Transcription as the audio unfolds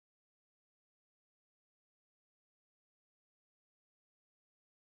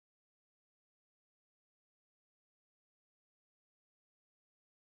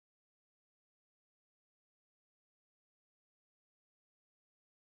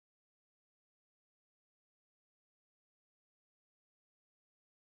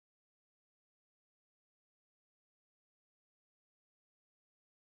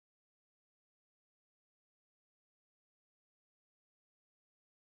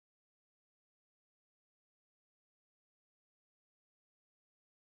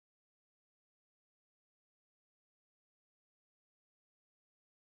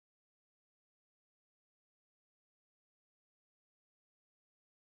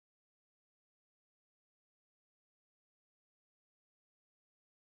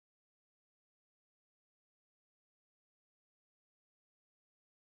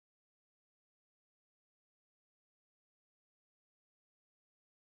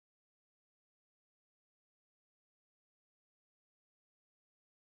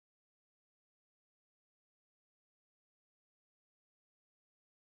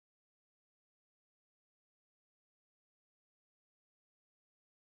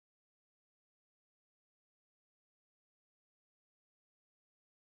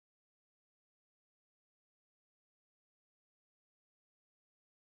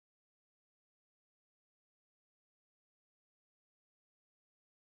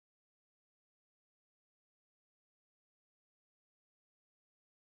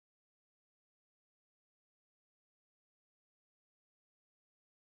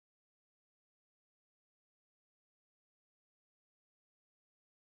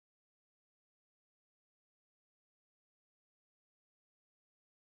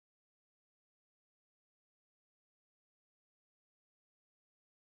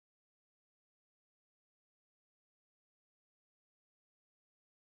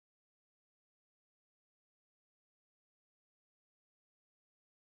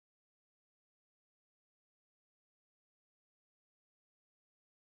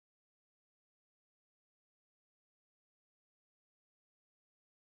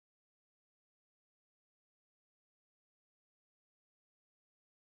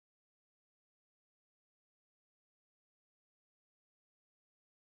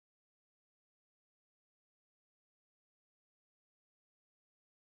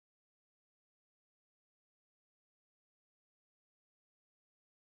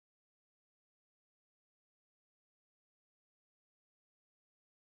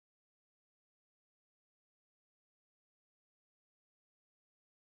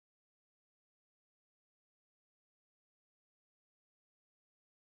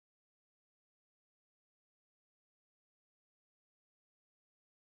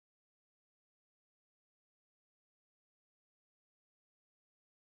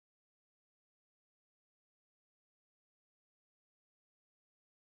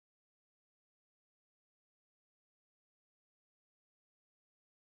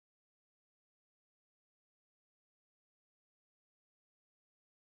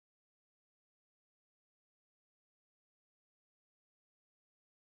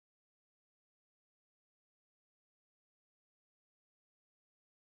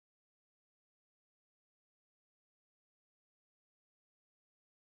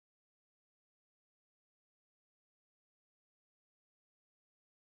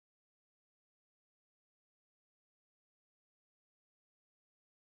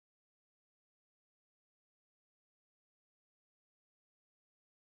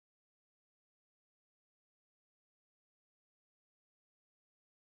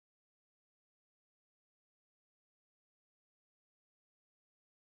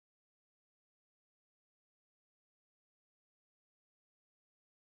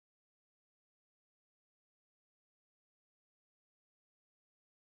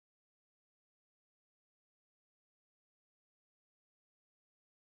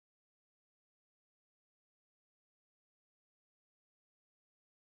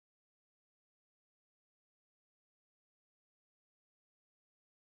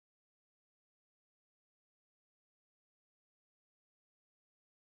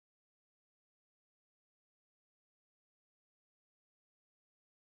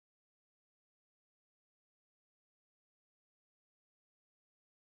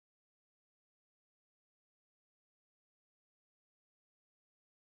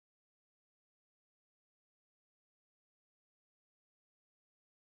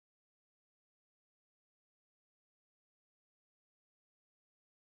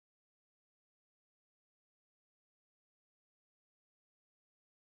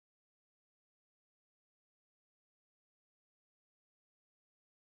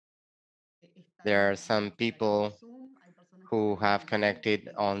There are some people who have connected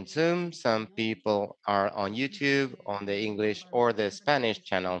on Zoom. Some people are on YouTube, on the English or the Spanish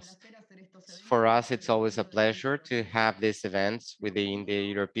channels. For us, it's always a pleasure to have these events within the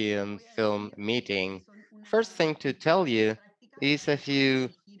European Film Meeting. First thing to tell you is a few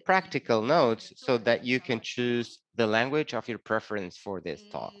practical notes so that you can choose the language of your preference for this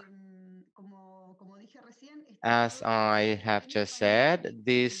talk. As I have just said,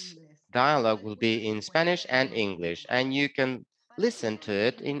 this dialogue will be in Spanish and English, and you can listen to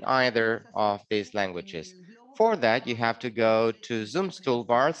it in either of these languages. For that, you have to go to Zoom's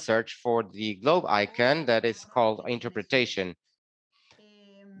toolbar, search for the globe icon that is called interpretation.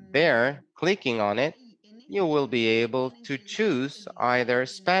 There, clicking on it, you will be able to choose either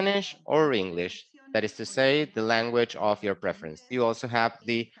Spanish or English, that is to say, the language of your preference. You also have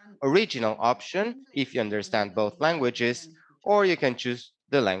the original option if you understand both languages, or you can choose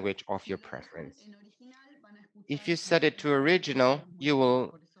the language of your preference. If you set it to original, you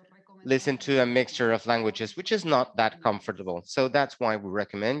will listen to a mixture of languages, which is not that comfortable. So that's why we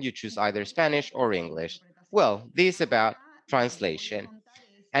recommend you choose either Spanish or English. Well, this about translation.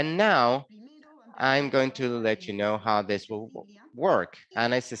 And now I'm going to let you know how this will work.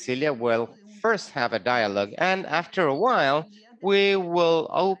 Anna and Cecilia will first have a dialogue, and after a while, we will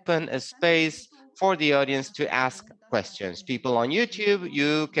open a space for the audience to ask questions. People on YouTube,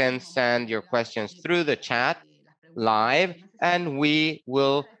 you can send your questions through the chat live, and we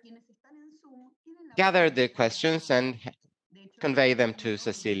will gather the questions and convey them to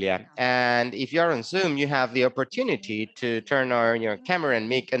Cecilia. And if you're on Zoom, you have the opportunity to turn on your camera and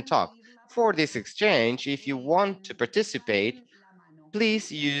mic and talk. For this exchange, if you want to participate,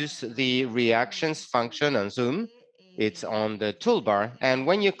 please use the reactions function on Zoom. It's on the toolbar. And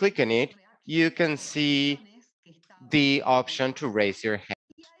when you click on it, you can see the option to raise your hand.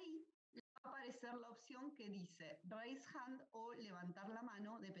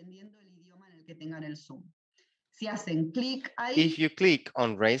 If you click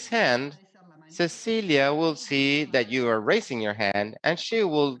on raise hand, Cecilia will see that you are raising your hand and she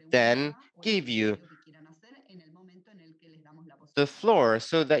will then give you the floor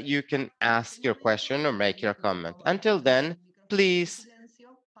so that you can ask your question or make your comment. Until then, please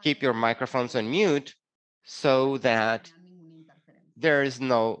keep your microphones on mute so that there is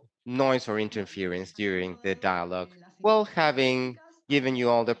no noise or interference during the dialogue. Well, having given you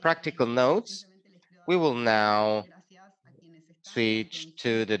all the practical notes, we will now switch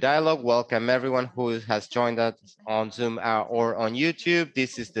to the dialogue. Welcome everyone who has joined us on Zoom or on YouTube.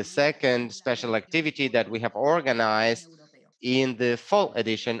 This is the second special activity that we have organized in the fall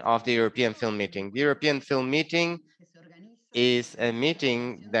edition of the European Film Meeting. The European Film Meeting is a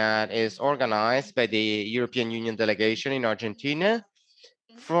meeting that is organized by the European Union delegation in Argentina,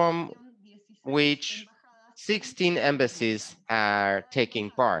 from which 16 embassies are taking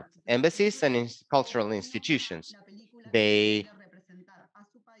part, embassies and cultural institutions. They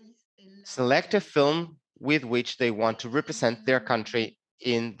select a film with which they want to represent their country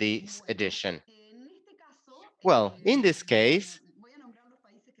in this edition. Well, in this case,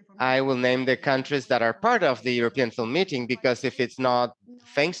 I will name the countries that are part of the European Film Meeting because if it's not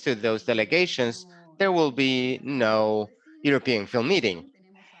thanks to those delegations, there will be no European Film Meeting.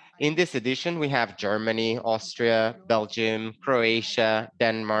 In this edition, we have Germany, Austria, Belgium, Croatia,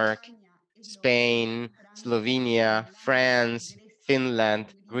 Denmark, Spain, Slovenia, France,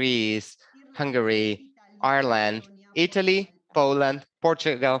 Finland, Greece, Hungary, Ireland, Italy, Poland,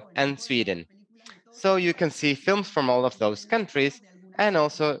 Portugal, and Sweden. So you can see films from all of those countries, and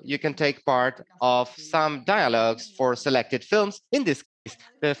also you can take part of some dialogues for selected films, in this case,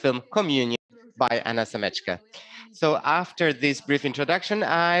 the film Communion by Anna Zamecka. So after this brief introduction,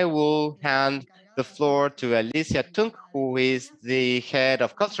 I will hand the floor to Alicia Tunk, who is the head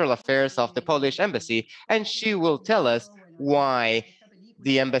of cultural affairs of the Polish embassy, and she will tell us why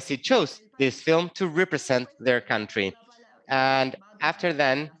the embassy chose this film to represent their country. And after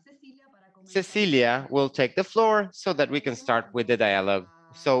then, Cecilia will take the floor so that we can start with the dialogue.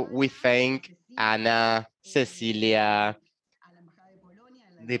 So we thank Anna, Cecilia,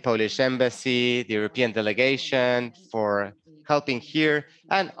 the Polish embassy, the European delegation for helping here,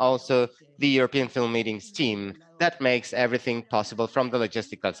 and also the European Film Meetings team that makes everything possible from the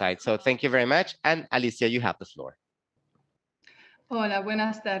logistical side. So thank you very much. And Alicia, you have the floor. Hola,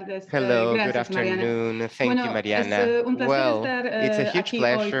 buenas tardes. Hello, good Gracias, Mariana. afternoon. Thank you, Bueno, es Mariana. un placer Well, estar it's a huge aquí hoy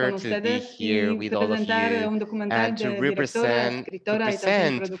pleasure con to be ustedes here y with all of presentar you un and documental to de directora, represent to escritora y también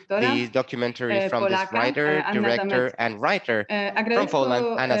present the productora documentary from this polaca, writer, Anna director, Zamecka. and writer from Poland,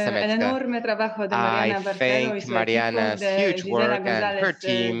 Agradezco Anna el Zamecka. enorme trabajo de I Mariana Barcelo y thank su equipo, Mariana's de huge Gisela work and her González de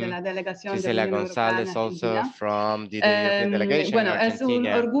team, la Delegación de la Cecilia Unión Europea en Gonzalez, also Argentina. from the European delegation in Bueno, es un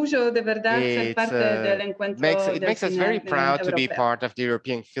Argentina. orgullo de verdad ser It's parte del makes encuentro it del makes us very cine proud to be europeo. part of the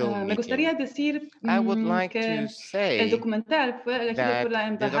European film Me meeting. gustaría decir I would like to que el say documental fue elegido por that la the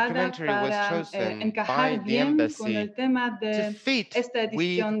embajada documentary was para chosen by encajar the bien con embassy el tema to de fit esta with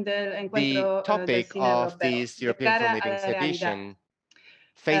edición del the encuentro del topic cine of europeo, this de European Film cara a Meetings la realidad. edition,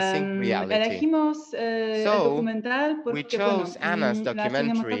 Facing Reality. Elegimos el So documental we porque, chose bueno, Anna's la documentary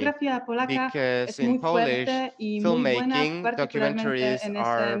cinematografía polaca because es in muy Polish fuerte y muy buena, filmmaking, particularmente documentaries en ese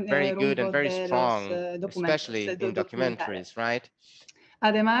are very good and rumbo very de los strong, documentos, especially in documentaries, documentales. right?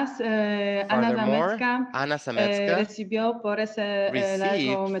 Además, Anna Furthermore, Zamecka Anna Zamecka recibió por ese received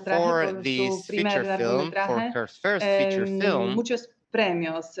largometraje, for por su this primer feature film, for largometraje, her first feature film, muchos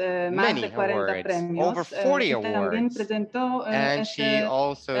premios, más de many 40 awards, over premios, 40 y también awards. presentó And she ese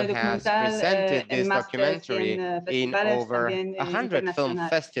also has documental presented en this más de 100 documentary in festivales, over también 100 film internacionales.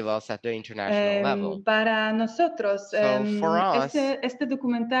 festivals at the international level. Para nosotros, So for us, este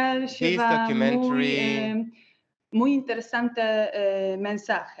documental this lleva documentary muy interesante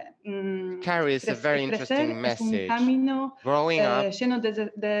mensaje. carries a very Crecer interesting es un message. camino Growing up lleno de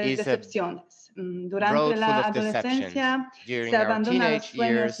is a decepciones. Durante road full la of deceptions. adolescencia se During our abandonan los teenage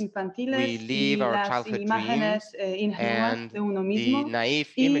sueños years, we infantiles live y our las childhood imágenes dreams ingenuas and de uno the mismo naive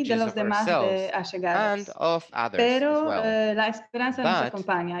y de images los of demás de ourselves and allegados. of others as Pero well. la esperanza nos But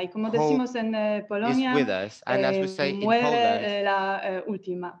acompaña y como hope decimos en is with Polonia, us. And as we say in Poland, muere la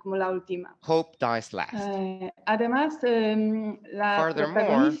última, como la última. hope dies last. Además, la Furthermore,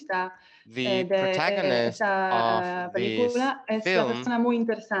 protagonista the de protagonist of esta this película es una film persona muy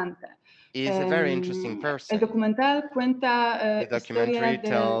interesante. is a very interesting El person. documental cuenta The historia documentary del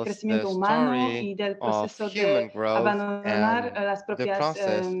tells the crecimiento humano story y del of proceso de human growth abandonar and las the propias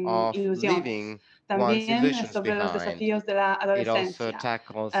process of ilusiones. leaving one's También illusions sobre los behind. desafíos de la It also adolescencia.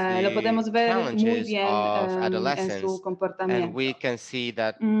 tackles Lo the podemos ver muy challenges bien of en su adolescence, and we comportamiento. can see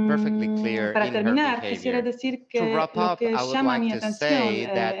that perfectly clear Para in her terminar, quisiera behavior. decir To que wrap lo up, que I would llama like mi to atención say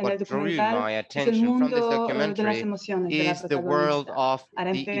that en el what drew documental my es el attention from this mundo de las documentary emociones de la is the world protagonista.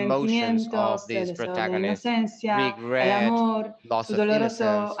 of the emotions of Arrepentimientos, el this deseo de protagonist: inocencia, el regret, amor, loss su of doloroso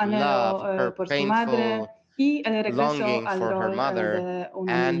innocence, love, anhelo her por su madre painful y el regreso longing al for her rol mother, de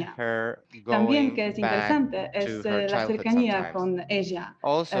una and niña. her También que going es back interesante to es her la childhood cercanía sometimes. con ella,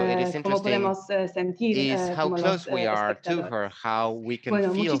 Also, it is como interesting podemos sentir is how como los close we are to her, espectadores. how we can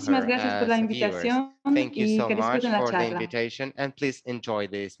Bueno, feel muchísimas her gracias por la as viewers. invitación Thank you y so que much disfruten la for the charla. invitation, and please enjoy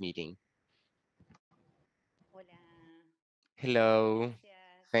this meeting. Hello.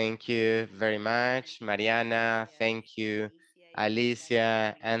 Thank you very much, Mariana. Thank you,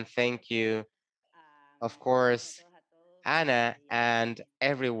 Alicia. And thank you, of course, Anna, and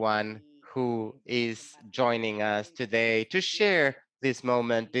everyone who is joining us today to share this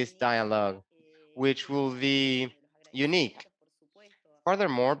moment, this dialogue, which will be unique.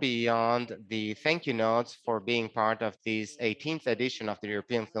 Furthermore, beyond the thank you notes for being part of this 18th edition of the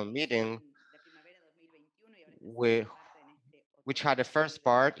European Film Meeting, we, which had a first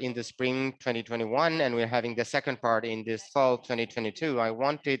part in the spring 2021, and we're having the second part in this fall 2022. I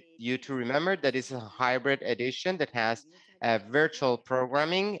wanted you to remember that it's a hybrid edition that has virtual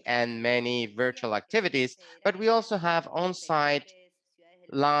programming and many virtual activities, but we also have on-site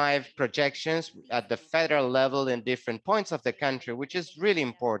live projections at the federal level in different points of the country, which is really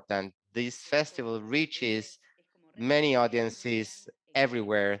important. This festival reaches many audiences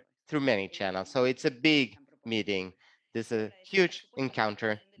everywhere through many channels. So it's a big meeting. There's a huge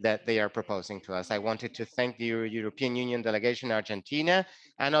encounter that they are proposing to us. I wanted to thank the European Union delegation in Argentina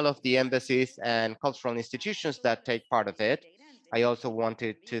and all of the embassies and cultural institutions that take part of it. I also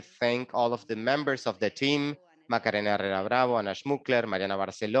wanted to thank all of the members of the team, Macarena Herrera Bravo, Ana Schmuckler, Mariana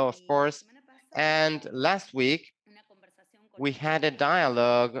Barceló, of course. And last week, we had a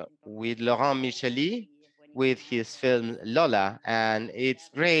dialogue with Laurent Micheli with his film Lola, and it's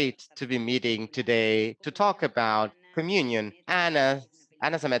great to be meeting today to talk about Communion, Anna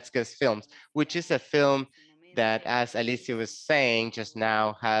Zamecka's films, which is a film that, as Alicia was saying just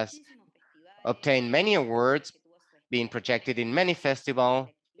now, has obtained many awards, being projected in many festivals.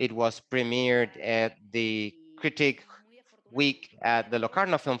 It was premiered at the Critic Week at the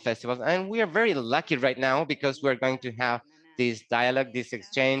Locarno Film Festival, and we are very lucky right now because we're going to have this dialogue, this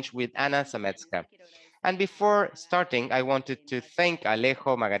exchange with Anna Zamecka. And before starting, I wanted to thank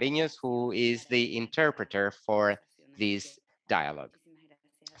Alejo Magariños, who is the interpreter for this dialogue.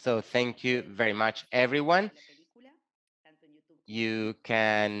 So thank you very much, everyone. You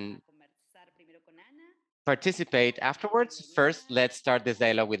can participate afterwards. First, let's start this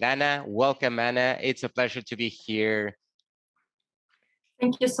dialogue with Anna. Welcome, Anna. It's a pleasure to be here.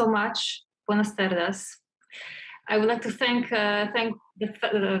 Thank you so much. Buenas tardes. I would like to thank the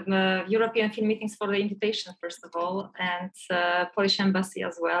European Film Meetings for the invitation, first of all, and Polish Embassy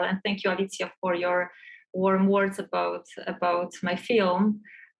as well. And thank you, Alicia, for your warm words about my film.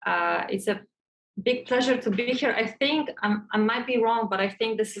 It's a big pleasure to be here. I think I might be wrong, but I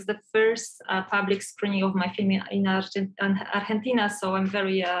think this is the first public screening of my film in Argentina. So I'm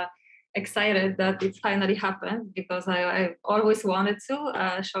very excited that it finally happened because I always wanted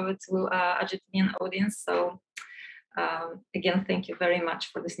to show it to Argentinian audience. So again, thank you very much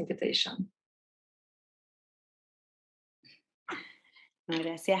for this invitation.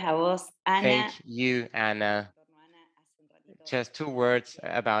 Gracias a vos, Ana. Thank you, Anna. Just two words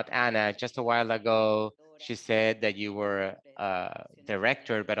about Anna. Just a while ago, she said that you were a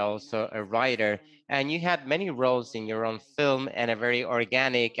director, but also a writer, and you had many roles in your own film and a very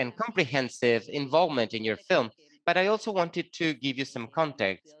organic and comprehensive involvement in your film. But I also wanted to give you some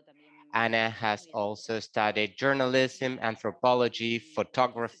context. Anna has also studied journalism, anthropology,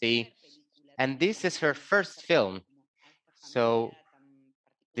 photography, and this is her first film. So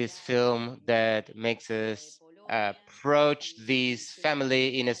this film that makes us approach this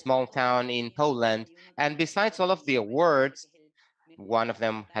family in a small town in Poland. And besides all of the awards, one of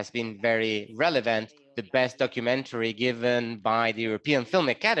them has been very relevant, the best documentary given by the European Film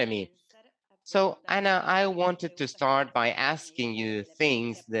Academy. So, Anna, I wanted to start by asking you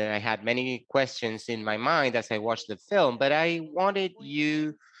things that I had many questions in my mind as I watched the film, but I wanted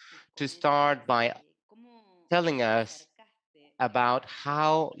you to start by telling us about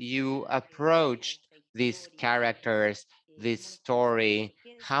how you approached these characters, this story,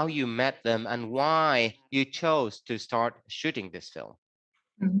 how you met them, and why you chose to start shooting this film.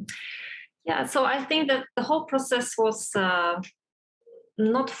 Mhm. Yeah, so I think that the whole process was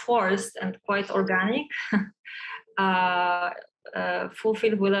not forced and quite organic,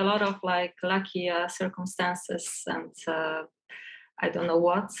 fulfilled with a lot of like lucky circumstances and I don't know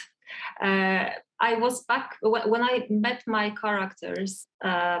what. I was back when I met my characters.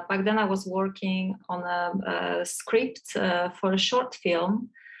 Back then, I was working on a script for a short film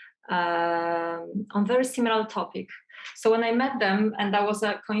on very similar topic. So when I met them, and that was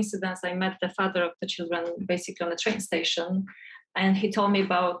a coincidence, I met the father of the children basically on a train station, and he told me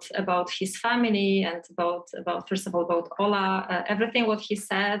about his family and about first of all about Ola. Everything what he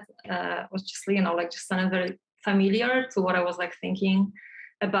said was just like just sounded very familiar to what I was like thinking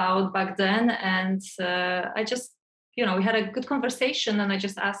about back then. And I just we had a good conversation, and I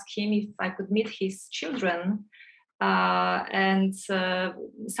just asked him if I could meet his children. And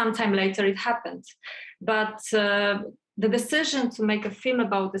sometime later it happened. But the decision to make a film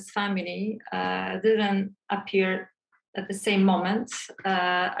about this family didn't appear at the same moment.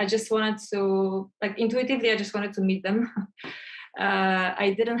 I just wanted to, like intuitively, I just wanted to meet them.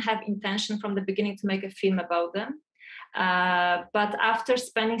 I didn't have intention from the beginning to make a film about them. But after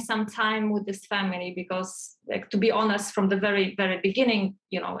spending some time with this family, because like, to be honest, from the very, very beginning,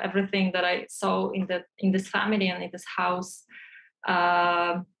 everything that I saw in this family and in this house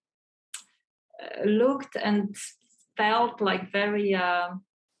looked and felt like very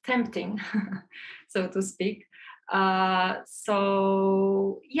tempting, so to speak.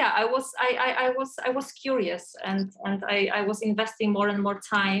 So yeah, I was curious, and I was investing more and more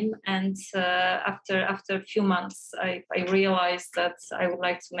time. And after a few months, I realized that I would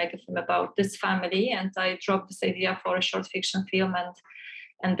like to make a film about this family, and I dropped this idea for a short fiction film,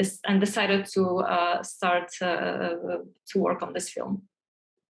 and decided to start to work on this film.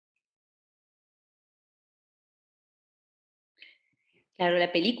 Claro, la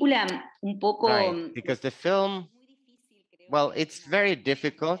película un poco. Right, because the film, well, it's very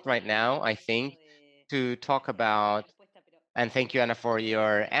difficult right now, I think, to talk about, and thank you, Anna, for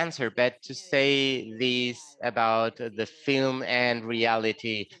your answer, but to say this about the film and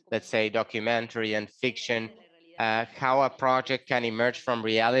reality, let's say documentary and fiction, how a project can emerge from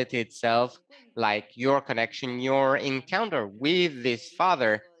reality itself, like your connection, your encounter with this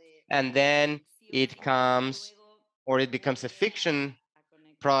father, and then it comes or it becomes a fiction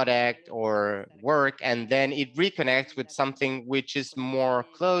product or work, and then it reconnects with something which is more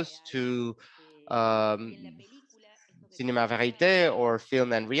close to um, cinema verite or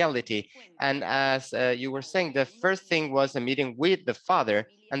film and reality. And as you were saying, the first thing was a meeting with the father,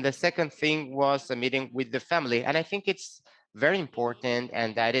 And the second thing was a meeting with the family. And I think it's very important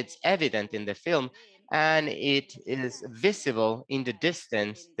and that it's evident in the film and it is visible in the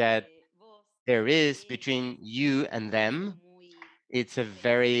distance that there is between you and them. It's a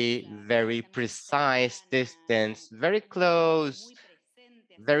very, very precise distance, very close,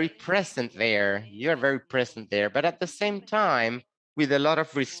 very present there. You're very present there, but at the same time, with a lot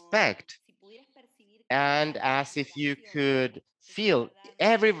of respect, and as if you could feel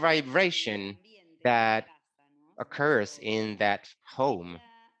every vibration that occurs in that home.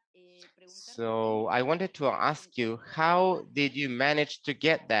 So I wanted to ask you, how did you manage to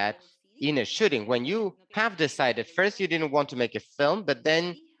get that in a shooting when you have decided first you didn't want to make a film, but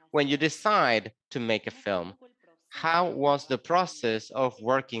then when you decide to make a film, how was the process of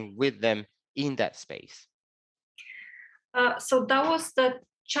working with them in that space? So that was the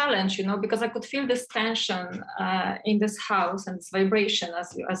challenge, because I could feel this tension in this house and this vibration,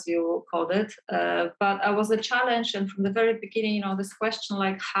 as you called it. But I was a challenge, and from the very beginning, this question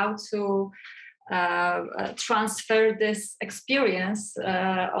like how to transfer this experience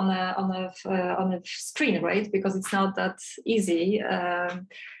on a screen, right? Because it's not that easy.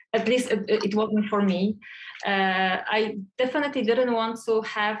 At least it wasn't for me. I definitely didn't want to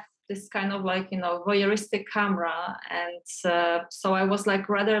have this kind of like voyeuristic camera, and so I was like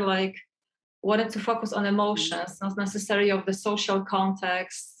rather like wanted to focus on emotions, not necessarily of the social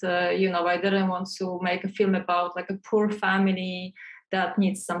context. I didn't want to make a film about like a poor family that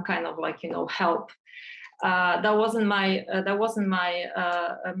needs some kind of like help. That wasn't my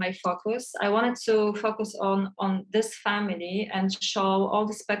focus. I wanted to focus on this family and show all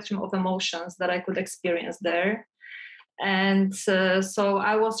the spectrum of emotions that I could experience there. And so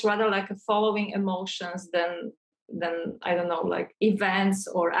I was rather like following emotions than I don't know, like events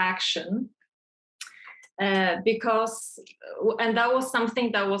or action. Because and that was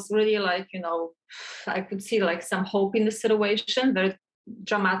something that was really like I could see like some hope in the situation, very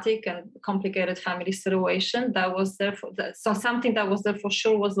dramatic and complicated family situation that was there so something that was there for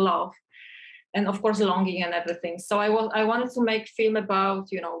sure was love, and of course longing and everything. So I wanted to make film about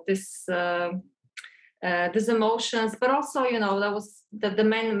this these emotions, but also that was the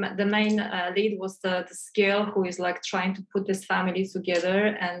main lead was this girl who is like trying to put this family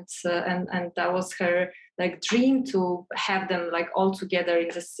together, and that was her like dream to have them like all together in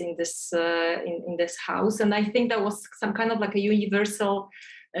this house. And I think that was some kind of like a universal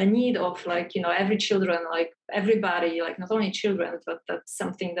need of like every children, like everybody, like not only children, but that's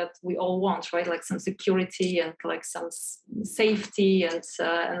something that we all want, right? Like some security and like some safety and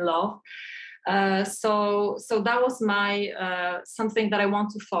love. So that was my something that I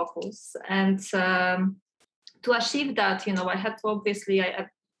want to focus. And to achieve that, I had to obviously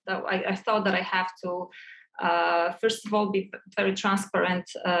I thought that I have to first of all be very transparent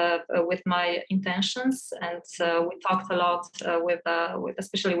with my intentions, and we talked a lot with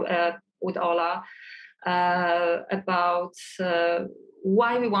especially with Ola about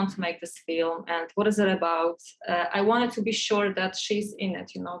why we want to make this film and what is it about. I wanted to be sure that she's in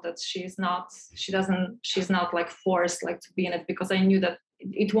it, that she's not like forced like to be in it, because I knew that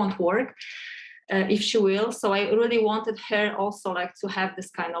it won't work if she will. So I really wanted her also like to have this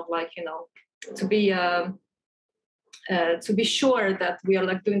kind of like to be sure that we are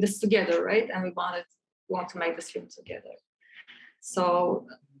like doing this together, right? And we want to make this film together. So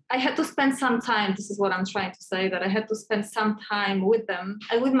I had to spend some time. This is what I'm trying to say, that I had to spend some time with them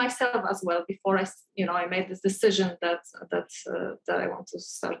and with myself as well before I made this decision that I want to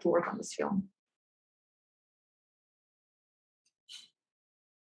start to work on this film.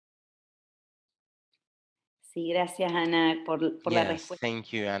 Sí, gracias Ana por la Yes, respuesta.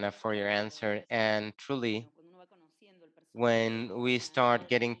 thank you, Anna, for your answer. And truly, when we start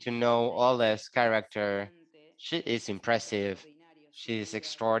getting to know Ola's character, she is impressive. She is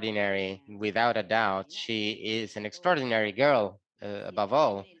extraordinary, without a doubt. She is an extraordinary girl, above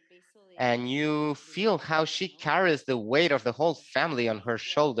all. And you feel how she carries the weight of the whole family on her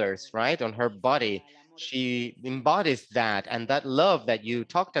shoulders, right? On her body. She embodies that and that love that you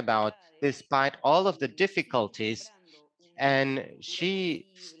talked about, despite all of the difficulties. And she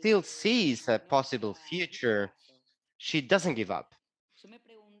still sees a possible future. She doesn't give up.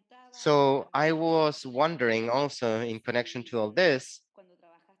 So I was wondering also, in connection to all this,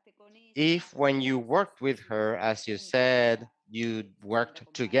 if when you worked with her, as you said, you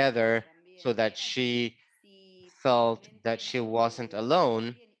worked together so that she felt that she wasn't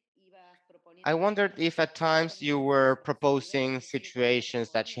alone. I wondered if at times you were proposing situations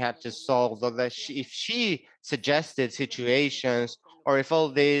that she had to solve, or that if she suggested situations, or if all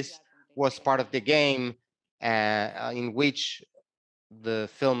this was part of the game in which the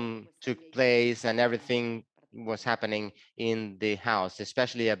film took place and everything was happening in the house,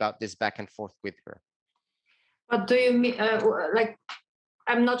 especially about this back and forth with her. But do you mean like,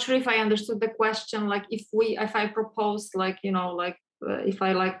 I'm not sure if I understood the question. Like, if I proposed, like, like, if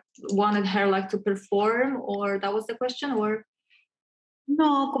I like wanted her like to perform, or that was the question, or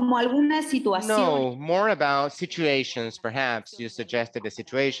No, como alguna situación. No, more about situations. Perhaps you suggested a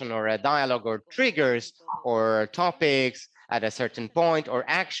situation or a dialogue or triggers or topics at a certain point or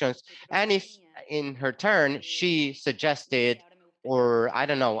actions. And if in her turn she suggested, or I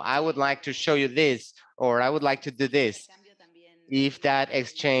don't know, I would like to show you this, or I would like to do this, if that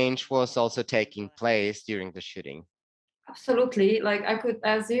exchange was also taking place during the shooting. absolutely. Like,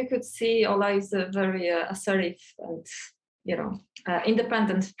 as you could see, Ola is a very assertive and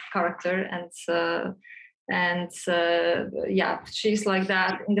independent character, and yeah, she's like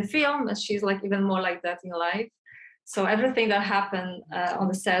that in the film, and she's like even more like that in life. So everything that happened on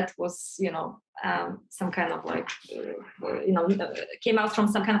the set was, some kind of like, came out from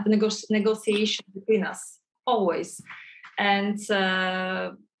some kind of negotiation between us always. And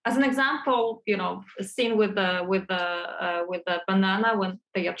as an example, a scene with the banana when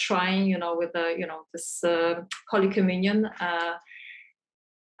they are trying, with the this Holy Communion.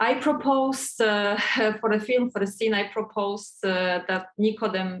 I proposed for the film, for the scene, I proposed that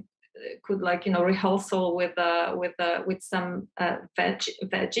Nicodem could, like, rehearsal with some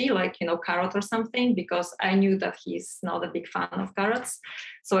veggie, like, carrot or something, because I knew that he's not a big fan of carrots.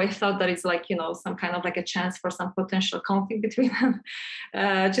 So I thought that it's like, some kind of like a chance for some potential conflict between them,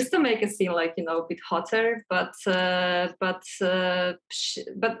 just to make a scene like, a bit hotter. But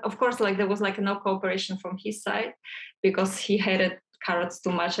of course, like, there was like no cooperation from his side, because he hated carrots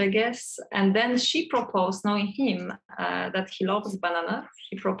too much, I guess. And then she proposed, knowing him, that he loves banana.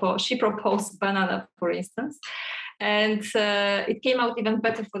 She proposed banana, for instance. And it came out even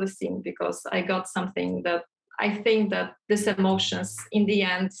better for the scene, because I got something that I think that these emotions in the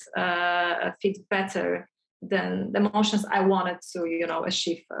end fit better than the emotions I wanted to,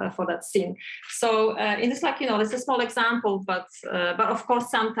 achieve for that scene. So in this, like, it's a small example, but of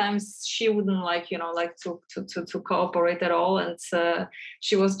course sometimes she wouldn't like, like to cooperate at all, and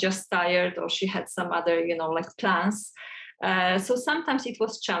she was just tired, or she had some other, like, plans. So sometimes it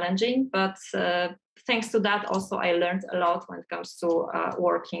was challenging, but thanks to that also I learned a lot when it comes to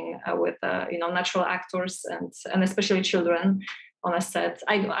working with natural actors, and especially children on a set.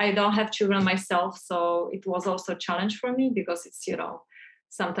 I don't have children myself, so it was also a challenge for me, because it's,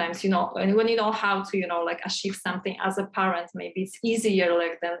 sometimes, and when you know how to, like, achieve something as a parent, maybe it's easier,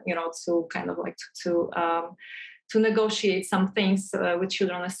 like, than, to kind of like to negotiate some things with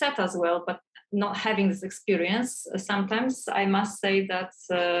children on a set as well. But not having this experience, sometimes I must say that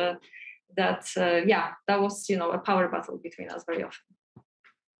yeah, that was, a power battle between us very often.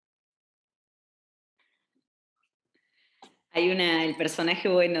 El personaje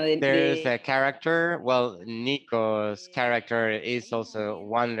bueno There's a character, well, Nico's character is also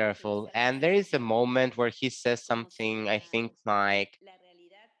wonderful. And there is a moment where he says something, I think, like,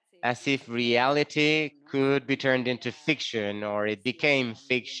 as if reality could be turned into fiction, or it became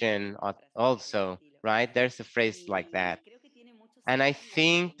fiction also, right? There's a phrase like that. And I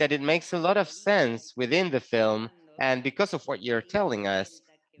think that it makes a lot of sense within the film. And because of what you're telling us,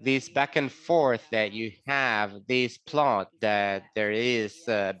 this back and forth that you have, this plot that there is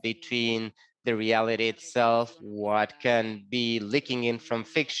between the reality itself, what can be leaking in from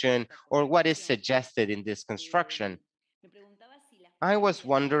fiction, or what is suggested in this construction. I was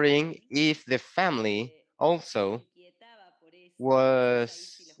wondering if the family also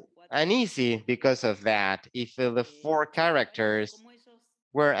was uneasy because of that, if the four characters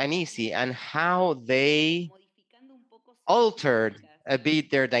were uneasy, and how they altered a bit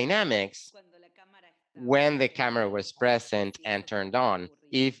their dynamics when the camera was present and turned on,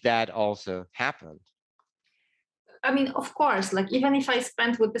 if that also happened. I mean, of course, like, even if I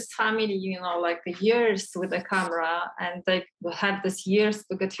spent with this family, like, the years with the camera, and they have this years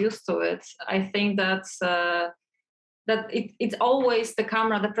to get used to it, I think that it's always the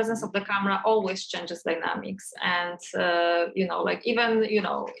camera, the presence of the camera always changes dynamics. And like, even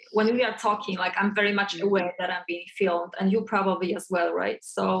when we are talking, like, I'm very much aware that I'm being filmed, and you probably as well, right?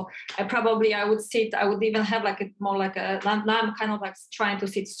 So I would even have like more like now I'm kind of like trying to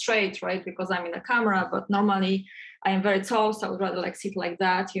sit straight, right, because I'm in the camera. But normally I am very tall, so I would rather like sit like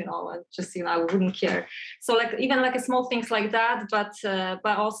that, and just, I wouldn't care. So, like, even like a small things like that,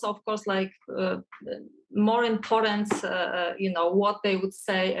 but also, of course, like, more important, what they would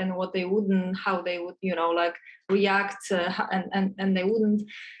say and what they wouldn't, how they would, like, react, and they wouldn't.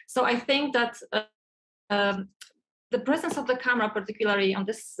 So I think that the presence of the camera, particularly on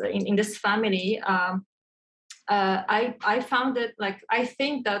this in this family, I found it like, I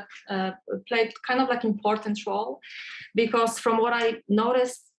think that played kind of like important role, because from what I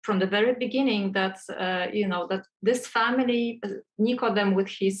noticed from the very beginning, that that this family, Nicodem with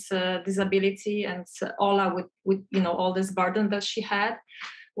his disability, and Ola with all this burden that she had,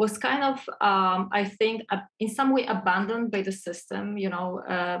 was kind of I think in some way abandoned by the system,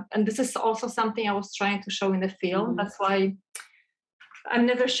 and this is also something I was trying to show in the film. That's why I'm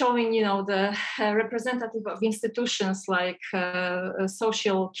never showing, the representative of institutions like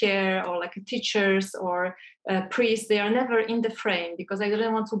social care, or like teachers or priests. They are never in the frame, because I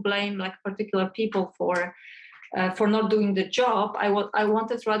didn't want to blame like particular people for not doing the job. I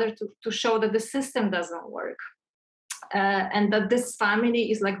wanted rather to show that the system doesn't work, and that this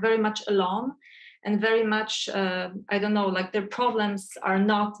family is like very much alone, and very much I don't know, like their problems are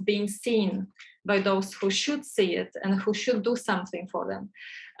not being seen by those who should see it and who should do something for them.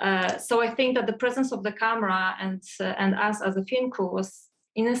 So I think that the presence of the camera and us as a film crew was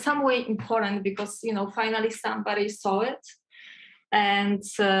in some way important, because finally somebody saw it and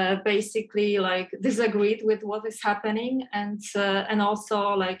basically like disagreed with what is happening, and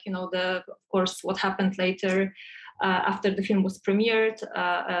also like of course what happened later after the film was premiered.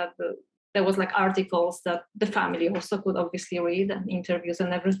 There was like articles that the family also could obviously read, and interviews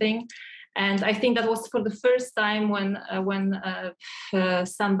and everything. And I think that was for the first time when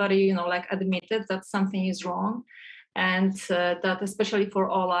somebody like admitted that something is wrong, and that especially for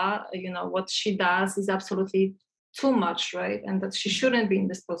Ola, what she does is absolutely too much, right? And that she shouldn't be in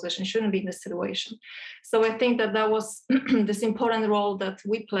this position, shouldn't be in this situation. So I think that was this important role that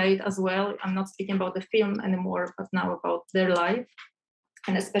we played as well. I'm not speaking about the film anymore, but now about their life,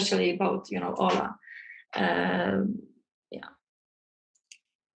 and especially about Ola. Yeah.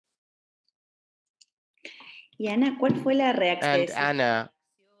 Y Ana, ¿cuál fue la reacción? And Anna,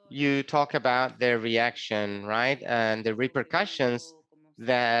 you talk about their reaction, right? And the repercussions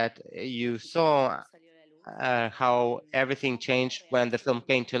that you saw, how everything changed when the film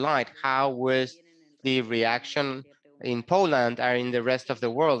came to light. How was the reaction in Poland or in the rest of the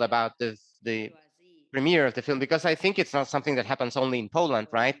world about the premiere of the film? Because I think it's not something that happens only in Poland,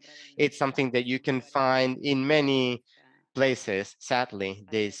 right? It's something that you can find in many places, sadly,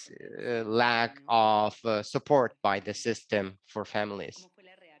 this lack of support by the system for families.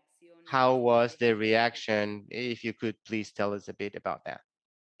 How was the reaction? If you could please tell us a bit about that.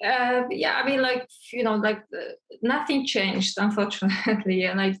 Yeah, I mean, like nothing changed, unfortunately,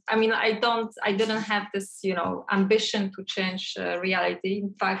 and I didn't have this ambition to change reality.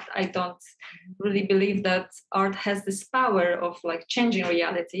 In fact, I don't really believe that art has this power of like changing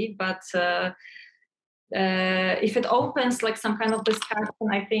reality, but if it opens like some kind of discussion,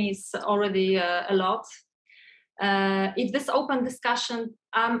 I think it's already a lot. If this open discussion,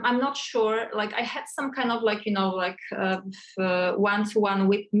 I'm not sure. Like I had some kind of like one-to-one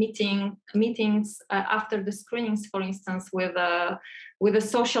with meetings after the screenings, for instance, with a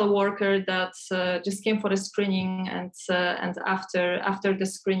social worker that just came for a screening, and after the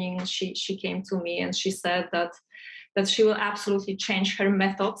screening, she came to me and she said that she will absolutely change her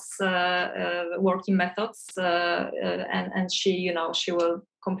methods, working methods, and she will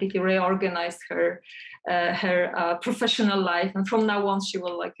completely reorganize her professional life, and from now on she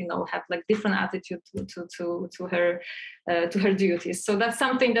will have like different attitude to her duties. So that's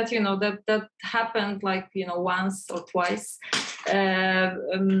something that that happened like once or twice.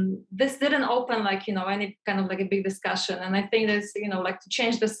 This didn't open like any kind of like a big discussion, and I think there's like to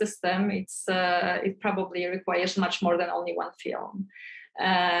change the system, it probably requires much more than only one film,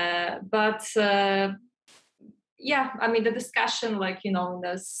 but yeah, I mean the discussion like in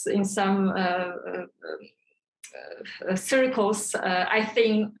some circles, I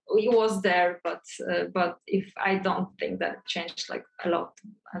think it was there, but if I don't think that changed like a lot,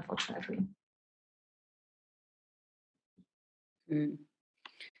 unfortunately.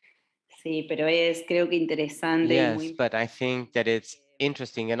 Sí, pero creo que interesante. Yes, but I think that it's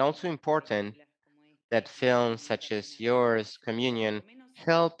interesting and also important that films such as yours, Communion,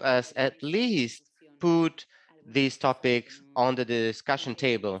 help us at least put these topics on the discussion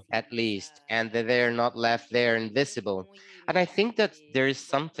table, at least, and that they're not left there invisible. And I think that there is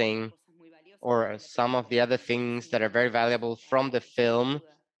something, or some of the other things that are very valuable from the film,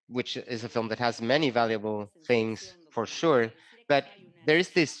 which is a film that has many valuable things for sure, but there is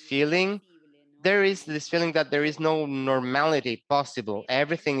this feeling that there is no normality possible.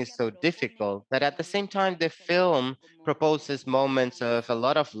 Everything is so difficult, but at the same time, the film proposes moments of a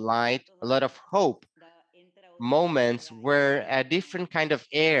lot of light, a lot of hope, moments where a different kind of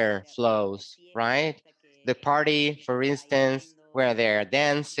air flows, right? the party, for instance, where they're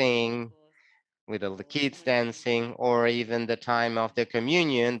dancing, with all the kids dancing, or even the time of the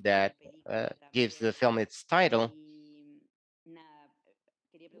communion that gives the film its title.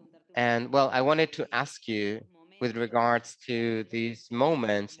 And well, I wanted to ask you, with regards to these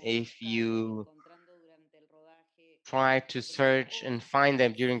moments, if you try to search and find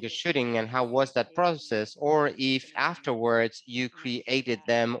them during the shooting, and how was that process, or if afterwards you created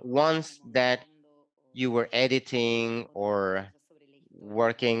them once that you were editing or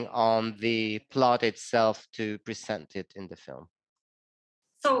working on the plot itself to present it in the film.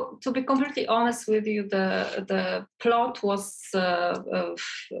 So to be completely honest with you, the plot was,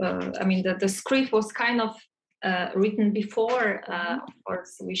 I mean, the script was kind of written before, of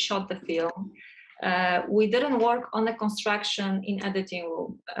course, we shot the film. We didn't work on the construction in editing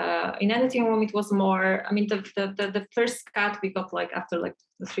room. In editing room, it was more. I mean, the first cut we got like after like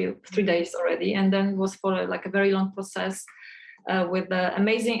three days already, and then it was for like a very long process with the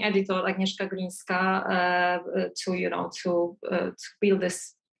amazing editor Agnieszka Glińska to build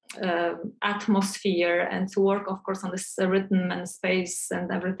this atmosphere and to work, of course, on this rhythm and space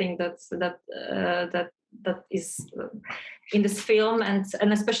and everything that is in this film,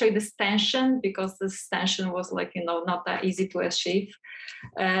 and especially this tension, because this tension was like not that easy to achieve.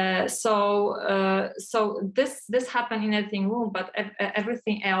 So this happened in editing room, but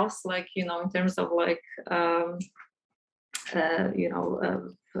everything else, like in terms of like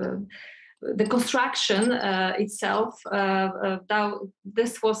the construction itself.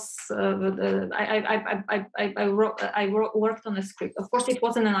 This was I worked on a script. Of course, it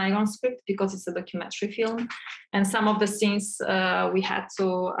wasn't an iron script because it's a documentary film, and some of the scenes I had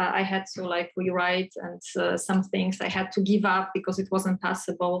to like rewrite, and some things I had to give up because it wasn't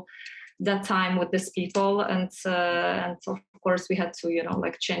possible that time with these people, and of course we had to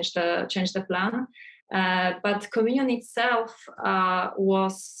like change the plan. But communion itself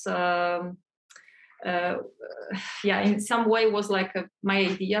was in some way was like my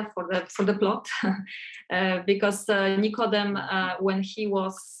idea for the plot because Nicodem when he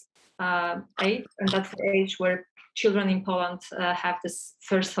was 8, and that's the age where children in Poland have this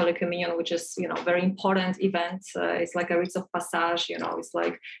first Holy Communion, which is very important event. It's like a rite of passage. It's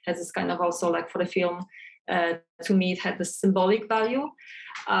like has this kind of also like for the film. To me, it had the symbolic value.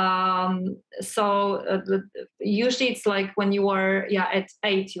 Usually it's like when you are at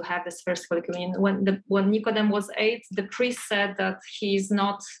 8, you have this first Holy Communion. When Nicodem was 8, the priest said that he's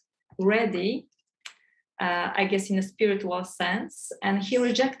not ready, I guess in a spiritual sense, and he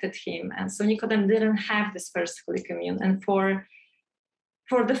rejected him. And so Nicodem didn't have this first Holy Communion. And for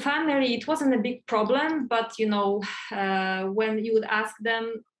the family, it wasn't a big problem, but when you would ask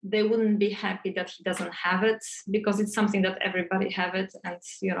them, they wouldn't be happy that he doesn't have it, because it's something that everybody have it, and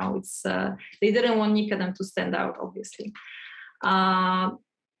it's they didn't want Nicodem to stand out, obviously. And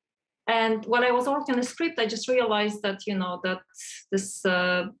when I was working on the script, I just realized that that this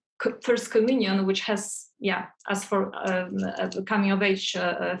first communion, which has as for a coming of age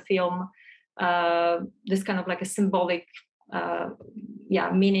film, this kind of like a symbolic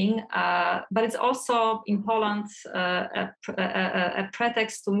meaning, but it's also in Poland a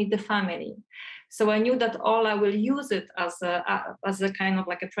pretext to meet the family. So I knew that I will use it as a kind of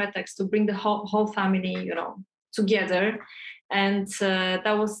like a pretext to bring the whole family together, and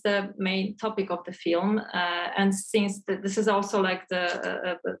that was the main topic of the film. And since this is also like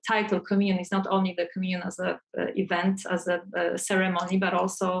the title communion, is not only the communion as a event, as a ceremony, but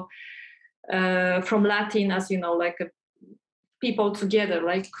also from Latin as like a people together,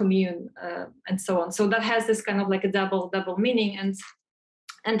 like commune, and so on. So that has this kind of like a double meaning.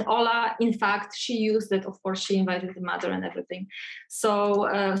 And Ola, in fact, she used it. Of course, she invited the mother and everything. So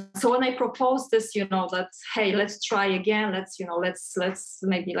when I proposed this, that hey, let's try again. Let's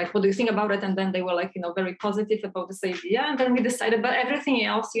maybe like, what do you think about it? And then they were like, very positive about this idea. And then we decided, but everything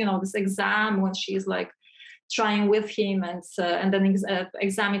else, this exam when she's like trying with him, and then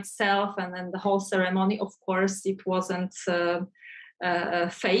exam itself, and then the whole ceremony. Of course, it wasn't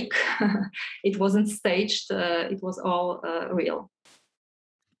fake. It wasn't staged. It was all real.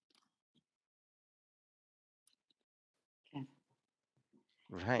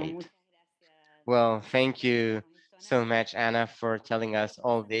 Right. Well, thank you so much, Anna, for telling us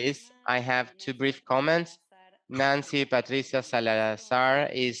all this. I have two brief comments. Nancy Patricia Salazar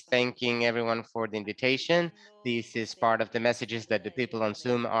is thanking everyone for the invitation. This is part of the messages that the people on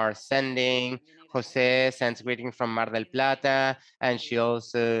Zoom are sending. Jose sends greeting from Mar del Plata, and he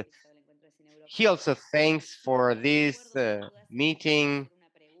also thanks for this meeting.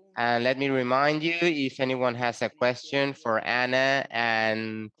 And let me remind you, if anyone has a question for Anna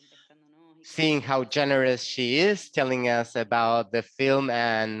and seeing how generous she is telling us about the film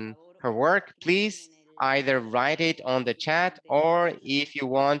and her work, please either write it on the chat, or if you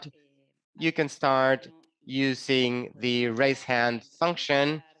want, you can start using the raise hand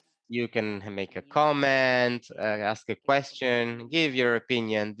function. You can make a comment, ask a question, give your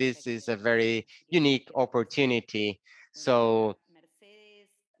opinion. This is a very unique opportunity. So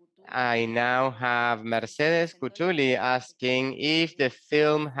I now have Mercedes Cutuli asking if the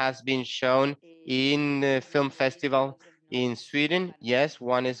film has been shown in the film festival in Sweden. Yes,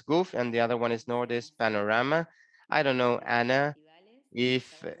 one is Goof and the other one is Nordisk Panorama. I don't know, Anna,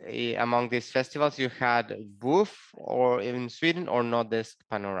 if among these festivals you had Boof or in Sweden or Nordisk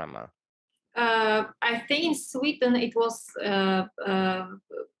Panorama. I think in Sweden it was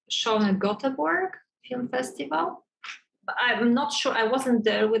shown at Gothenburg Film Festival. I'm not sure. I wasn't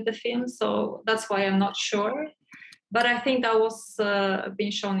there with the film, so that's why I'm not sure. But I think that was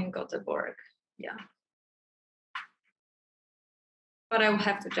being shown in Gothenburg. Yeah. But I will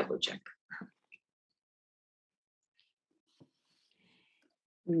have to double check.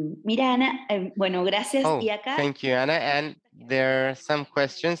 Mira, Ana, bueno, gracias. Oh, Y acá, thank you, Anna. And there are some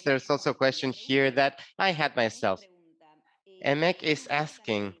questions. There's also a question here that I had myself. Emek is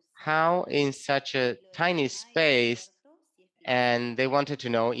asking how in such a tiny space, and they wanted to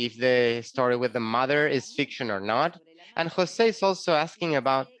know if the story with the mother is fiction or not. And Jose is also asking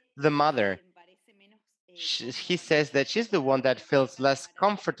about the mother. He says that she's the one that feels less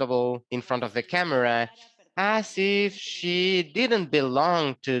comfortable in front of the camera, as if she didn't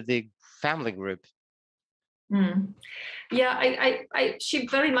belong to the family group. Yeah, she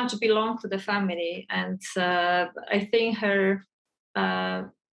very much belonged to the family, and I think her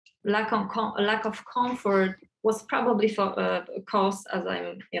lack of comfort was probably caused, as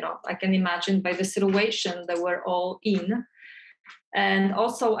I can imagine, by the situation that we're all in. And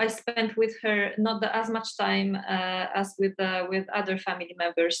also, I spent with her not as much time as with other family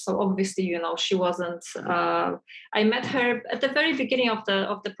members. So obviously, she wasn't. I met her at the very beginning of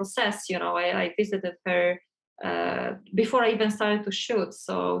the process. I visited her before I even started to shoot.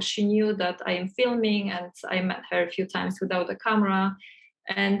 So she knew that I am filming, and I met her a few times without a camera,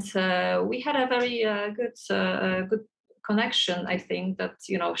 and we had a very good connection. I think that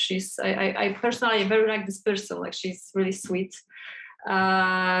she's. I personally very like this person. Like, she's really sweet.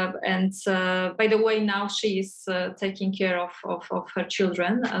 And by the way, now she is taking care of her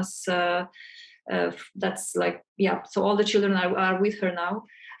children, as that's like, yeah, so all the children are with her now.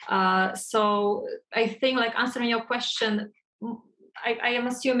 So I think, like, answering your question, I am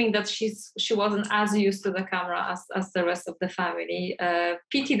assuming that she wasn't as used to the camera as the rest of the family.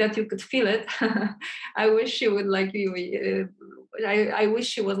 Pity that you could feel it. I wish she would, like, I wish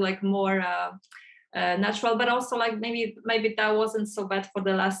she was like more natural, but also, like, maybe that wasn't so bad for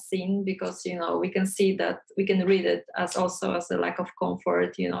the last scene, because we can see that, we can read it as also as a lack of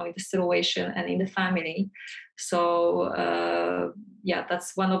comfort in the situation and in the family. So yeah,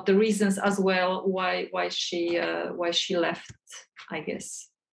 that's one of the reasons as well why she left, I guess.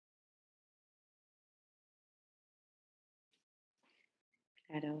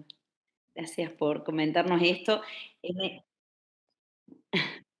 Claro, gracias por comentarnos esto.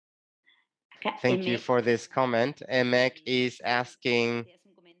 Thank you for this comment. Emek is asking,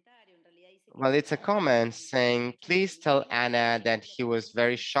 well, it's a comment saying, please tell Anna that he was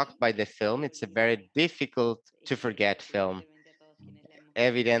very shocked by the film. It's a very difficult to forget film.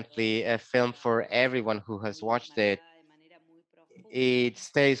 Evidently, a film for everyone who has watched it. It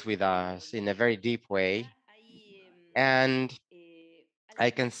stays with us in a very deep way. And I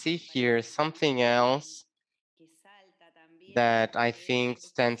can see here something else that I think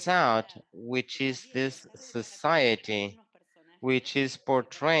stands out, which is this society, which is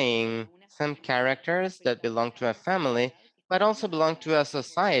portraying some characters that belong to a family, but also belong to a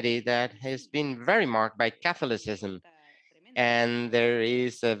society that has been very marked by Catholicism. And there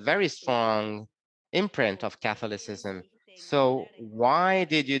is a very strong imprint of Catholicism. So why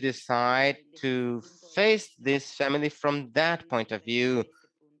did you decide to face this family from that point of view,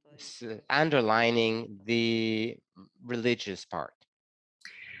 underlining the religious part?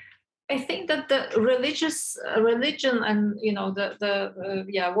 I think that the religion and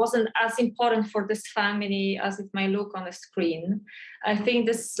the wasn't as important for this family as it might look on the screen. I think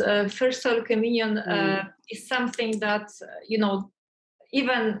this first Holy Communion is something that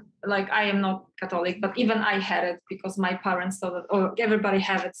even, like, I am not Catholic, but even I had it because my parents thought that, oh, everybody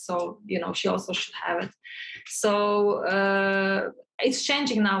have it, so she also should have it. So it's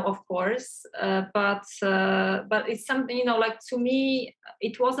changing now, of course, but it's something, you know, like to me,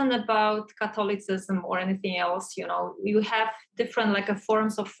 it wasn't about Catholicism or anything else. You know, you have different like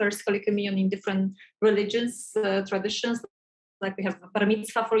forms of First Holy Communion in different religions, traditions. Like we have bar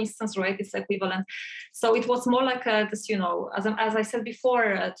mitzvah, for instance, right? It's equivalent. So it was more like this, you know, as I said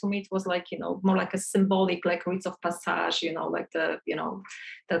before, to me it was like, you know, more like a symbolic, like rites of passage, you know, like the, you know,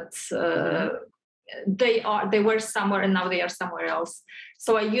 that they were somewhere and now they are somewhere else.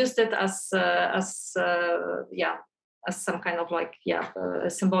 So I used it as some kind of like a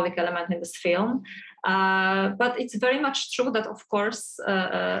symbolic element in this film. But it's very much true that, of course,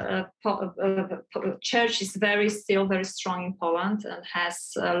 church is still very strong in Poland and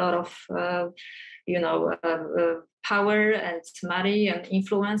has a lot of power and money and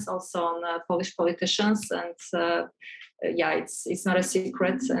influence also on Polish politicians, and it's not a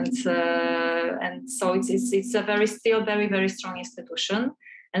secret, and so it's a very strong institution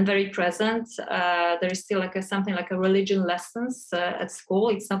and very present. There is still like something like a religion lessons at school.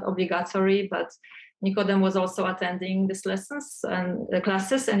 It's not obligatory, but Nicodem was also attending these lessons and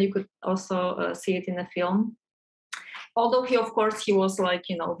classes, and you could also see it in the film. Although he, of course, he was like,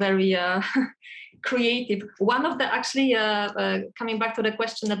 you know, very creative. One of the actually coming back to the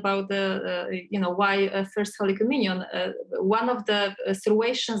question about the why First Holy Communion, one of the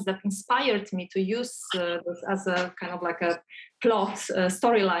situations that inspired me to use this as a kind of like a plot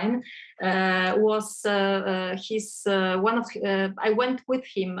storyline was his one of I went with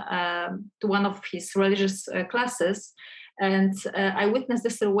him to one of his religious classes, and I witnessed the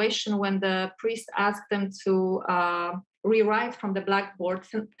situation when the priest asked them to rewrite from the blackboard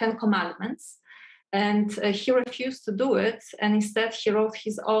 10 commandments. And he refused to do it, and instead he wrote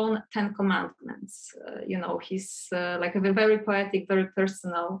his own 10 commandments. He's like a very poetic, very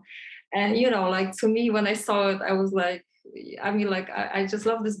personal. And, you know, like to me, when I saw it, I was like, I just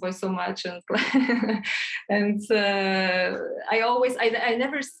love this boy so much. And and I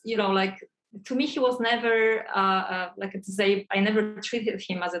never, you know, like, to me, he was never like a disabled. I never treated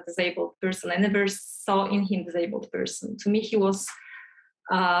him as a disabled person. I never saw in him disabled person. To me, he was,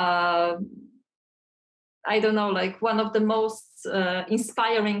 I don't know, like one of the most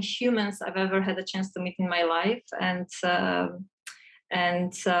inspiring humans I've ever had a chance to meet in my life. And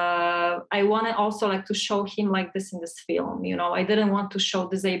I wanted also like to show him like this in this film. You know, I didn't want to show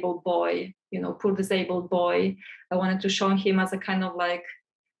disabled boy, you know, poor disabled boy. I wanted to show him as a kind of like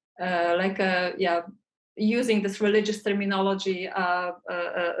using this religious terminology, a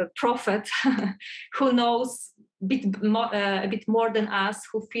prophet who knows a bit more than us,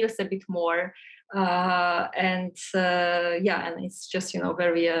 who feels a bit more, and it's just, you know,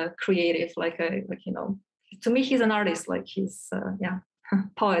 very creative, to me he's an artist, like he's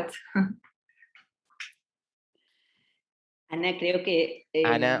poet.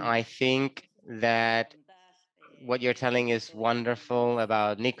 Anna, I think that what you're telling is wonderful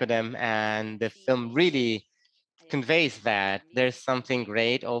about Nicodem, and the film really conveys that. There's something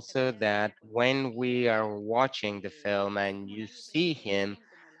great also that when we are watching the film and you see him,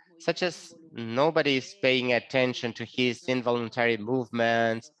 such as nobody's paying attention to his involuntary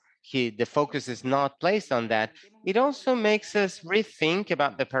movements, the focus is not placed on that. It also makes us rethink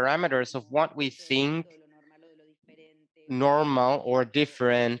about the parameters of what we think normal or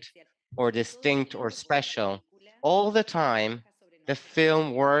different or distinct or special. All the time, the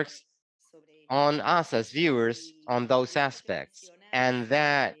film works on us as viewers on those aspects. And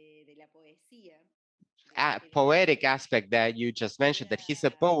that poetic aspect that you just mentioned, that he's a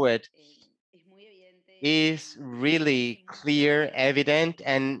poet, is really clear, evident,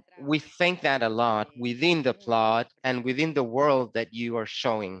 and we think that a lot within the plot and within the world that you are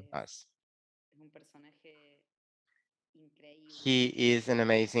showing us. He is an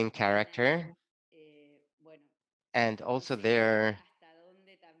amazing character. And also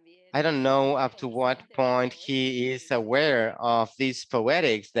I don't know up to what point he is aware of these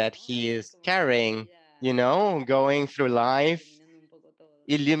poetics that he is carrying, you know, going through life,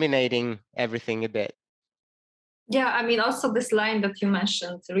 illuminating everything a bit. Yeah, I mean, also this line that you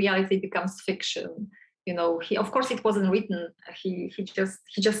mentioned, reality becomes fiction. You know, of course it wasn't written. He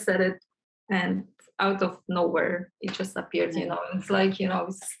just said it, and out of nowhere it just appeared. You know, it's like, you know,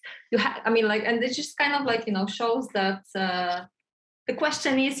 and it just kind of like, you know, shows that the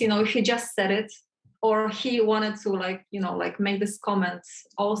question is, you know, if he just said it, or he wanted to like, you know, like make this comment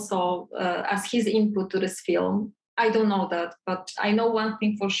also as his input to this film. I don't know that, but I know one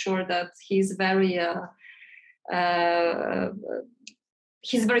thing for sure, that he's very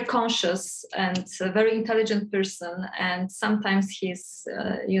he's very conscious and a very intelligent person, and sometimes he's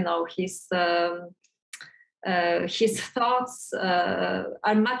his thoughts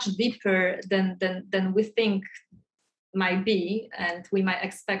are much deeper than we think might be, and we might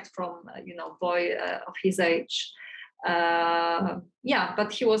expect from boy of his age. Yeah,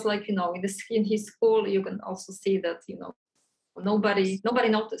 but he was like, in his school, you can also see that nobody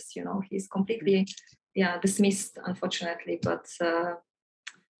noticed. He's completely dismissed, unfortunately. But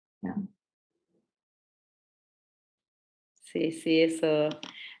yeah. Sí, sí, eso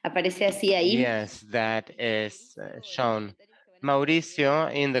aparece así ahí. Yes, that is shown. Mauricio,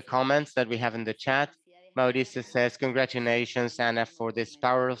 in the comments that we have in the chat, Mauricio says, congratulations, Anna, for this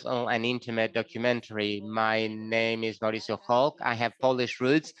powerful and intimate documentary. My name is Mauricio Hulk. I have Polish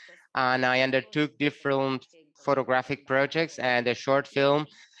roots, and I undertook different photographic projects and a short film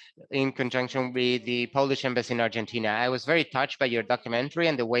in conjunction with the Polish embassy in Argentina. I was very touched by your documentary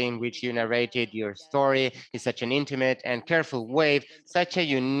and the way in which you narrated your story in such an intimate and careful way, such a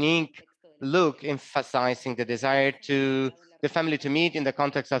unique look, emphasizing the desire to the family to meet in the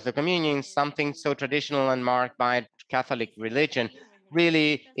context of the communion, something so traditional and marked by Catholic religion,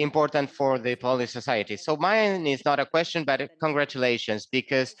 really important for the Polish society. So mine is not a question, but congratulations,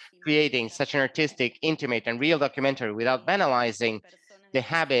 because creating such an artistic, intimate, and real documentary without banalizing the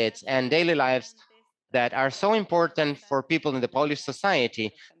habits and daily lives that are so important for people in the Polish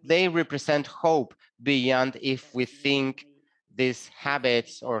society, they represent hope beyond if we think these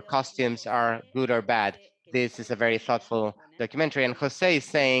habits or costumes are good or bad. This is a very thoughtful documentary. And Jose is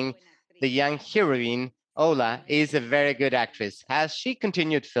saying the young heroine, Ola, is a very good actress. Has she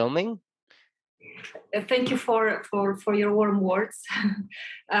continued filming? Thank you for your warm words.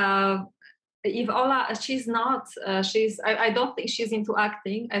 If Ola, she's not, I don't think she's into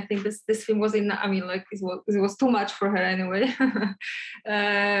acting. I think this film was it was too much for her anyway.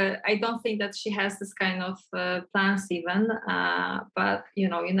 I don't think that she has this kind of plans even, but you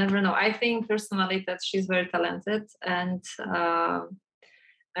never know. I think personally that she's very talented, and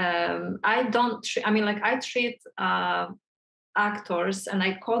I don't, I treat actors, and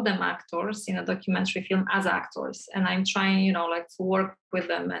I call them actors in a documentary film as actors, and I'm trying to work with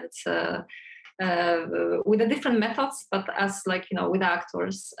them and with the different methods, but as with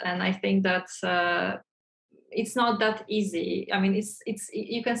actors. And I think that it's not that easy. It's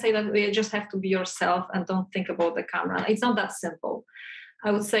you can say that you just have to be yourself and don't think about the camera. It's not that simple.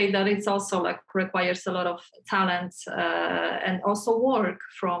 I would say that it's also requires a lot of talent and also work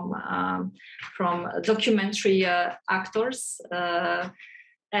from documentary actors.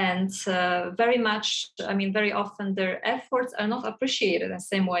 And very much, very often their efforts are not appreciated the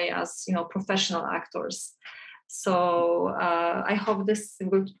same way as professional actors. So I hope this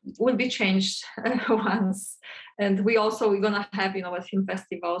will be changed once. And we're gonna have at film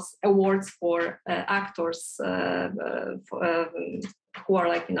festivals awards for actors who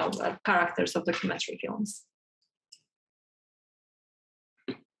are characters of documentary films.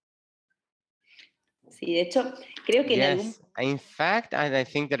 Sí, de hecho, creo que yes, in fact, I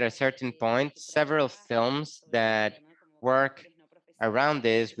think that at a certain point, several films that work around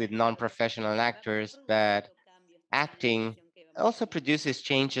this with non-professional actors, but acting also produces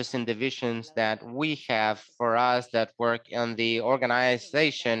changes in the visions that we have for us that work on the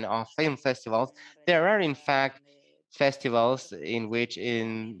organization of film festivals. There are, in fact, festivals in which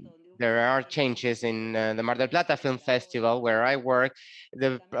there are changes in the Mar del Plata Film Festival, where I work.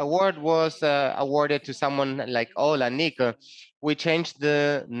 The award was awarded to someone like Ola Nico. We changed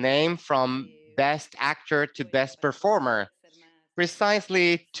the name from Best Actor to Best Performer,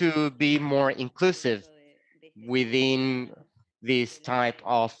 precisely to be more inclusive within this type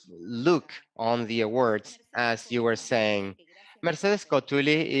of look on the awards, as you were saying. Mercedes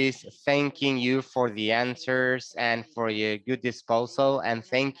Cotuli is thanking you for the answers and for your good disposal, and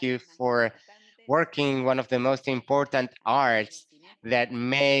thank you for working one of the most important arts that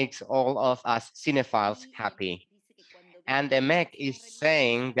makes all of us cinephiles happy. And Emek is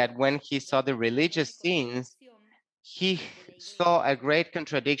saying that when he saw the religious scenes, he saw a great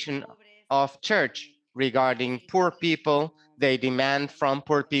contradiction of church regarding poor people. They demand from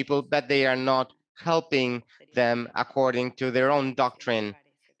poor people, but they are not helping them according to their own doctrine.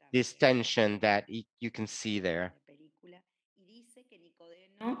 This tension that you can see there.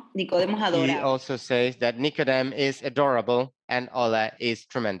 He also says that Nicodem is adorable and Ola is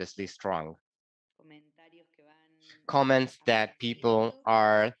tremendously strong. Comments that people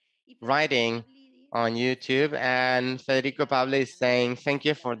are writing on YouTube, and Federico Pablo is saying, thank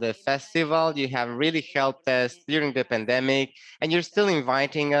you for the festival. You have really helped us during the pandemic, and you're still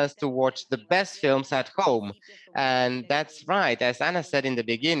inviting us to watch the best films at home. And that's right. As Anna said in the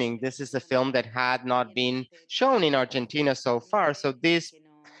beginning, this is a film that had not been shown in Argentina so far. So this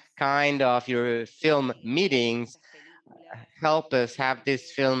kind of your film meetings help us have this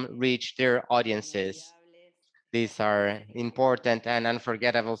film reach their audiences. These are important and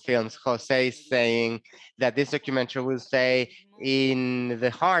unforgettable films. Jose is saying that this documentary will stay in the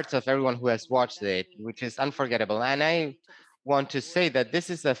hearts of everyone who has watched it, which is unforgettable. And I want to say that this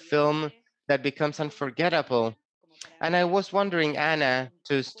is a film that becomes unforgettable. And I was wondering, Anna,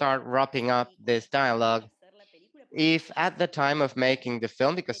 to start wrapping up this dialogue, if at the time of making the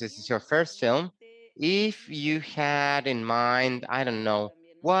film, because this is your first film, if you had in mind, I don't know,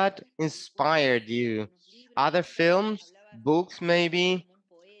 what inspired you? Other films, books, maybe?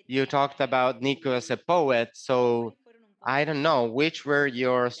 You talked about Nico as a poet, so I don't know, which were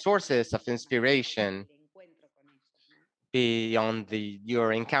your sources of inspiration beyond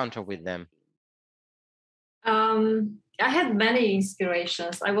your encounter with them? I had many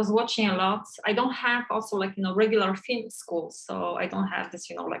inspirations. I was watching a lot. I don't have also like regular film school, so I don't have this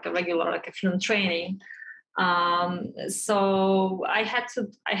like a regular like a film training. So I had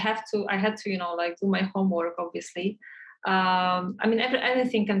to like do my homework, obviously. I mean,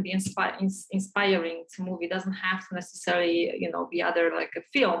 anything can be inspiring to movie. It doesn't have to necessarily be other like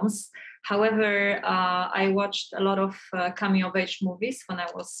films. However, I watched a lot of coming of age movies when I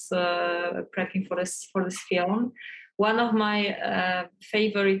was prepping for this film. One of my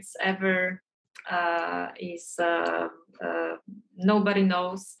favorites ever is Nobody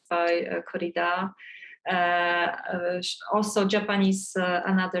Knows by Korida. Also Japanese,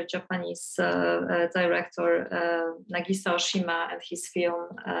 another Japanese director, Nagisa Oshima, and his film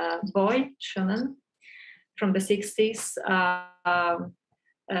Boy Shonen from the 60s.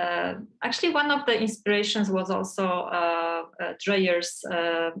 Actually, one of the inspirations was also Dreyer's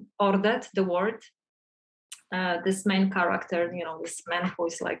Ordet, the Word. This main character, this man who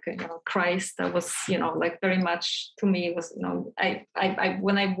is like, Christ, that was, like very much to me was, I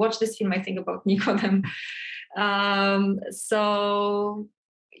when I watch this film, I think about Nicodem. So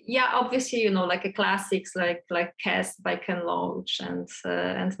yeah, obviously, like a classics like Cast by Ken Loach and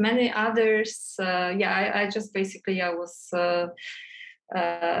many others. Yeah, I just basically I was. Uh,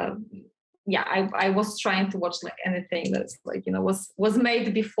 yeah, I was trying to watch like anything that's like was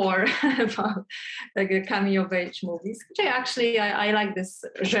made before about like a coming of age movies, which I like this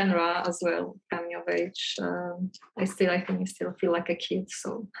genre as well, coming of age. I think I still feel like a kid,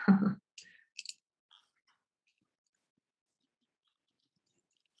 so.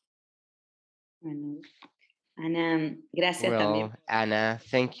 Bueno, Ana, gracias Well, también. Anna,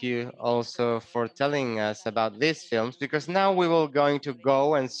 thank you also for telling us about these films, because now we will going to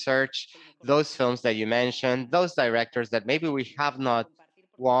go and search those films that you mentioned, those directors that maybe we have not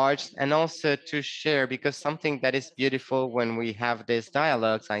watched, and also to share, because something that is beautiful when we have these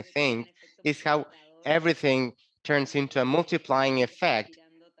dialogues, I think, is how everything turns into a multiplying effect.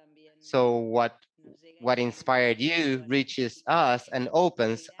 So what inspired you reaches us and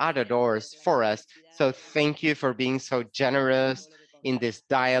opens other doors for us. So thank you for being so generous in this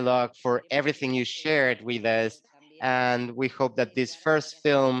dialogue, for everything you shared with us. And we hope that this first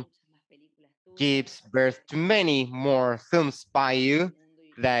film gives birth to many more films by you,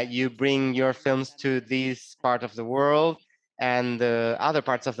 that you bring your films to this part of the world and the other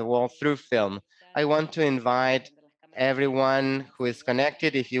parts of the world through film. I want to invite everyone who is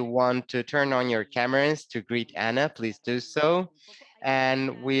connected, if you want to turn on your cameras to greet Anna, please do so.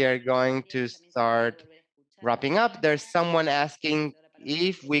 And we are going to start wrapping up. There's someone asking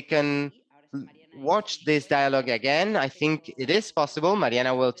if we can watch this dialogue again. I think it is possible.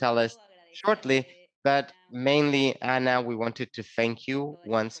 Mariana will tell us shortly, but mainly, Anna, we wanted to thank you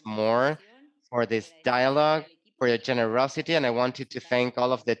once more for this dialogue, for your generosity, and I wanted to thank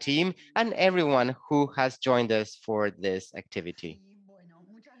all of the team and everyone who has joined us for this activity.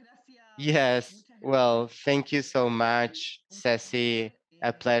 Yes, well, thank you so much, Ceci.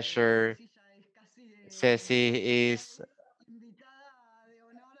 A pleasure. Ceci is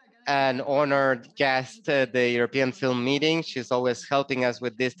an honored guest at the European Film Meeting. She's always helping us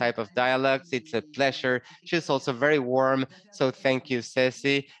with this type of dialogues. It's a pleasure. She's also very warm. So thank you,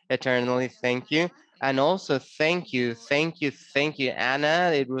 Ceci. Eternally thank you. And also thank you,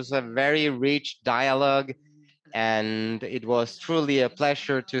 Anna. It was a very rich dialogue, and it was truly a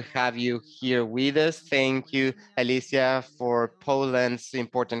pleasure to have you here with us. Thank you, Alicia, for Poland's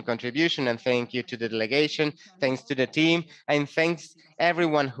important contribution, and thank you to the delegation. Thanks to the team, and thanks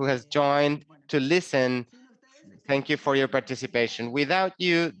everyone who has joined to listen. Thank you for your participation. Without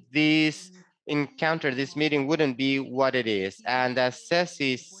you, this encounter, this meeting wouldn't be what it is. And as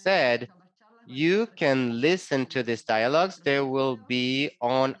Ceci said, you can listen to these dialogues. They will be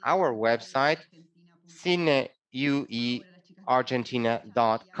on our website, cineuie.com.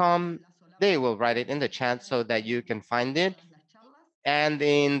 argentina.com. They will write it in the chat so that you can find it. And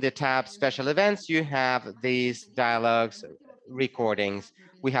in the tab special events, you have these dialogues recordings.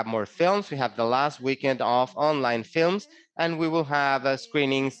 We have more films. We have the last weekend of online films, and we will have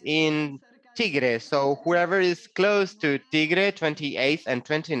screenings in Tigre. So whoever is close to Tigre, 28th and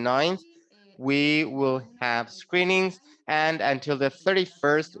 29th, we will have screenings. And until the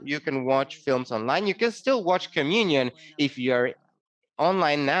 31st, you can watch films online. You can still watch Communion if you're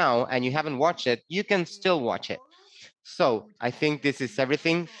online now and you haven't watched it, you can still watch it. So I think this is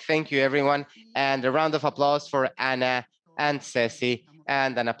everything. Thank you, everyone. And a round of applause for Anna and Ceci,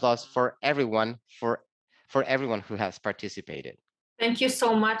 and an applause for everyone for everyone who has participated. Thank you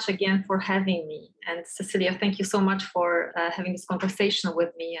so much again for having me. And Cecilia, thank you so much for having this conversation with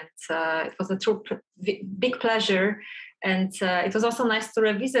me. And it was a true big pleasure. And it was also nice to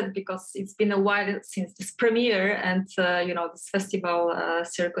revisit because it's been a while since this premiere and, this festival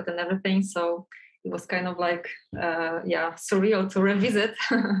circuit and everything. So it was kind of like, surreal to revisit.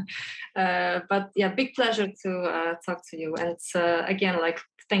 But yeah, big pleasure to talk to you. And again,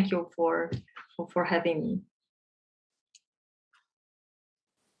 thank you for having me.